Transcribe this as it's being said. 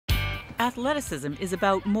Athleticism is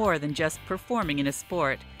about more than just performing in a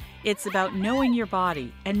sport. It's about knowing your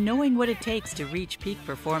body and knowing what it takes to reach peak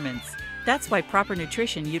performance. That's why proper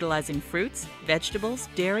nutrition utilizing fruits, vegetables,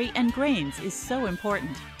 dairy, and grains is so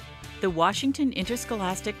important. The Washington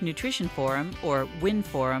Interscholastic Nutrition Forum, or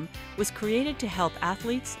WINForum, was created to help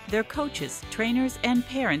athletes, their coaches, trainers, and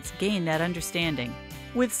parents gain that understanding.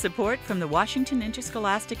 With support from the Washington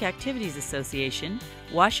Interscholastic Activities Association,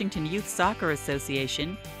 Washington Youth Soccer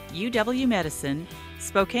Association, UW Medicine,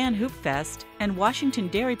 Spokane Hoop Fest, and Washington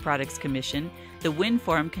Dairy Products Commission, the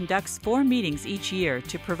WINForum conducts 4 meetings each year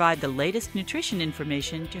to provide the latest nutrition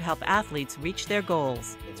information to help athletes reach their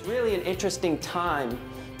goals. It's really an interesting time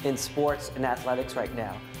in sports and athletics right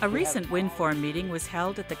now. A recent WINForum meeting was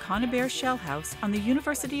held at the Conabear Shell House on the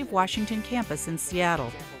University of Washington campus in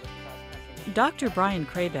Seattle. Dr. Brian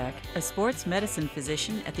Krabak, a sports medicine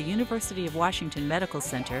physician at the University of Washington Medical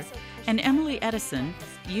Center, and Emily Edison,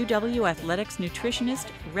 UW Athletics nutritionist,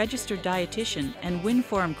 registered dietitian, and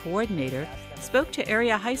WINForum coordinator, spoke to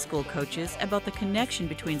area high school coaches about the connection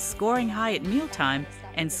between scoring high at mealtime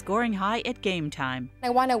and scoring high at game time. I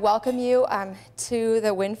want to welcome you to the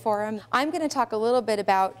WINForum. I'm going to talk a little bit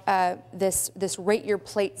about this Rate Your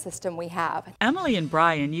Plate system we have. Emily and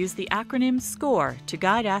Brian use the acronym S.C.O.R.E to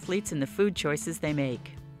guide athletes in the food choices they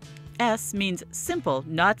make. S means simple,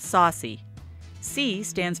 not saucy. C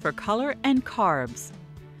stands for color and carbs.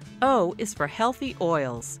 O is for healthy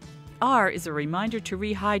oils. R is a reminder to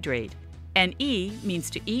rehydrate. And E means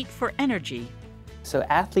to eat for energy. So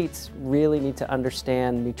athletes really need to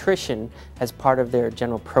understand nutrition as part of their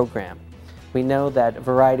general program. We know that a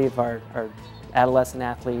variety of our adolescent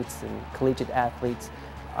athletes and collegiate athletes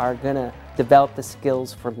are going to develop the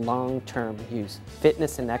skills for long-term use,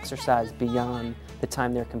 fitness and exercise beyond the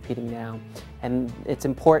time they're competing now. And it's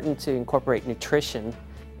important to incorporate nutrition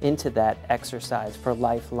into that exercise for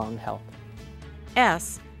lifelong health.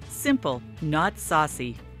 S, simple, not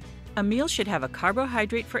saucy. A meal should have a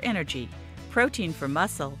carbohydrate for energy, protein for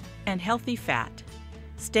muscle, and healthy fat.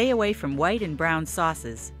 Stay away from white and brown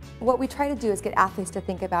sauces. What we try to do is get athletes to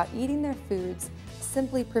think about eating their foods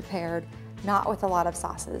simply prepared, not with a lot of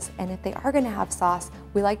sauces. And if they are going to have sauce,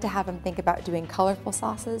 we like to have them think about doing colorful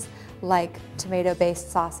sauces like tomato-based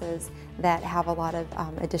sauces that have a lot of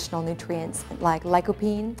additional nutrients like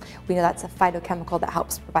lycopene. We know that's a phytochemical that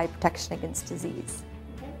helps provide protection against disease.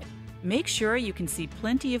 Make sure you can see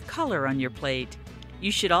plenty of color on your plate.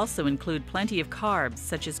 You should also include plenty of carbs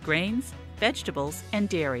such as grains, vegetables, and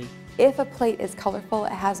dairy. If a plate is colorful,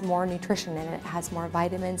 it has more nutrition in it. It has more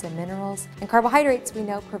vitamins and minerals. And carbohydrates, we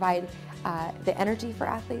know, provide the energy for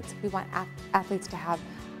athletes. We want athletes to have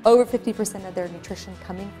over 50% of their nutrition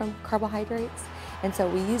coming from carbohydrates. And so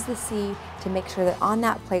we use the C to make sure that on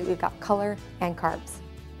that plate we've got color and carbs.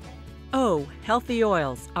 O, healthy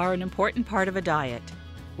oils are an important part of a diet.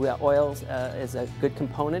 Oils is a good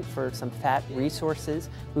component for some fat resources.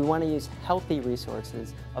 We want to use healthy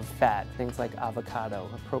resources of fat, things like avocado,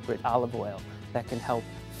 appropriate olive oil, that can help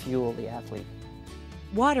fuel the athlete.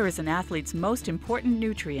 Water is an athlete's most important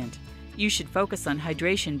nutrient. You should focus on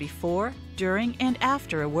hydration before, during, and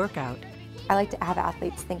after a workout. I like to have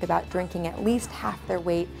athletes think about drinking at least half their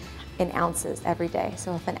weight in ounces every day.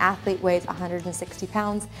 So if an athlete weighs 160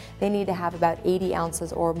 pounds, they need to have about 80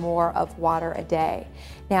 ounces or more of water a day.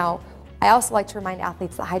 Now, I also like to remind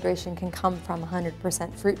athletes that hydration can come from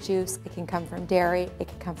 100% fruit juice, it can come from dairy, it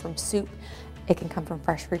can come from soup, it can come from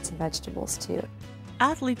fresh fruits and vegetables too.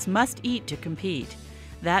 Athletes must eat to compete.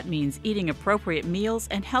 That means eating appropriate meals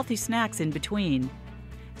and healthy snacks in between.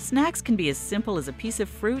 Snacks can be as simple as a piece of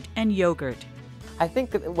fruit and yogurt. I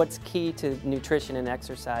think that what's key to nutrition and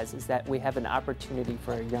exercise is that we have an opportunity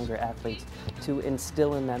for our younger athletes to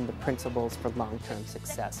instill in them the principles for long-term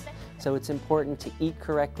success. So it's important to eat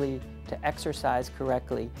correctly, to exercise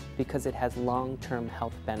correctly, because it has long-term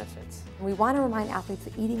health benefits. We want to remind athletes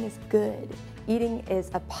that eating is good. Eating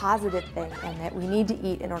is a positive thing, and that we need to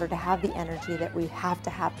eat in order to have the energy that we have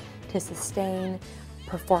to sustain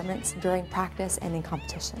performance during practice and in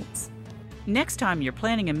competitions. Next time you're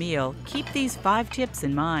planning a meal, keep these 5 tips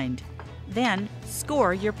in mind. Then,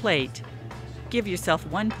 score your plate. Give yourself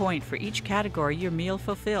 1 point for each category your meal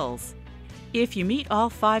fulfills. If you meet all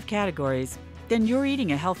 5 categories, then you're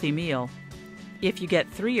eating a healthy meal. If you get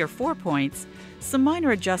 3 or 4 points, some minor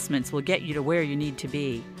adjustments will get you to where you need to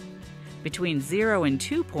be. Between 0 and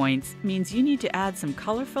 2 points means you need to add some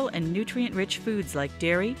colorful and nutrient-rich foods like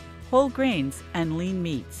dairy, whole grains, and lean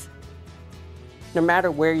meats. No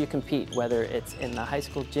matter where you compete, whether it's in the high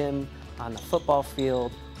school gym, on the football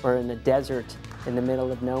field, or in the desert in the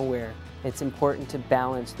middle of nowhere, it's important to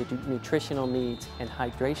balance the nutritional needs and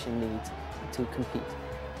hydration needs to compete.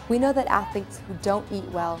 We know that athletes who don't eat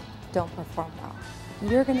well don't perform well.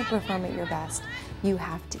 You're going to perform at your best. You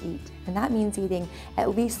have to eat. And that means eating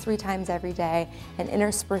at least 3 times every day and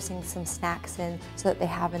interspersing some snacks in so that they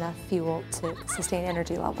have enough fuel to sustain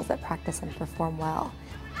energy levels at practice and perform well.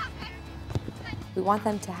 We want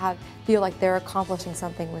them to feel like they're accomplishing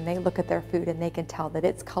something when they look at their food and they can tell that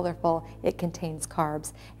it's colorful, it contains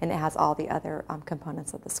carbs, and it has all the other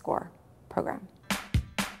components of the S.C.O.R.E program.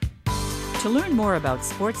 To learn more about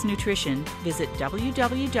sports nutrition, visit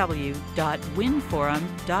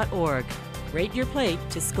www.winforum.org. Rate your plate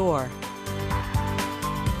to S.C.O.R.E.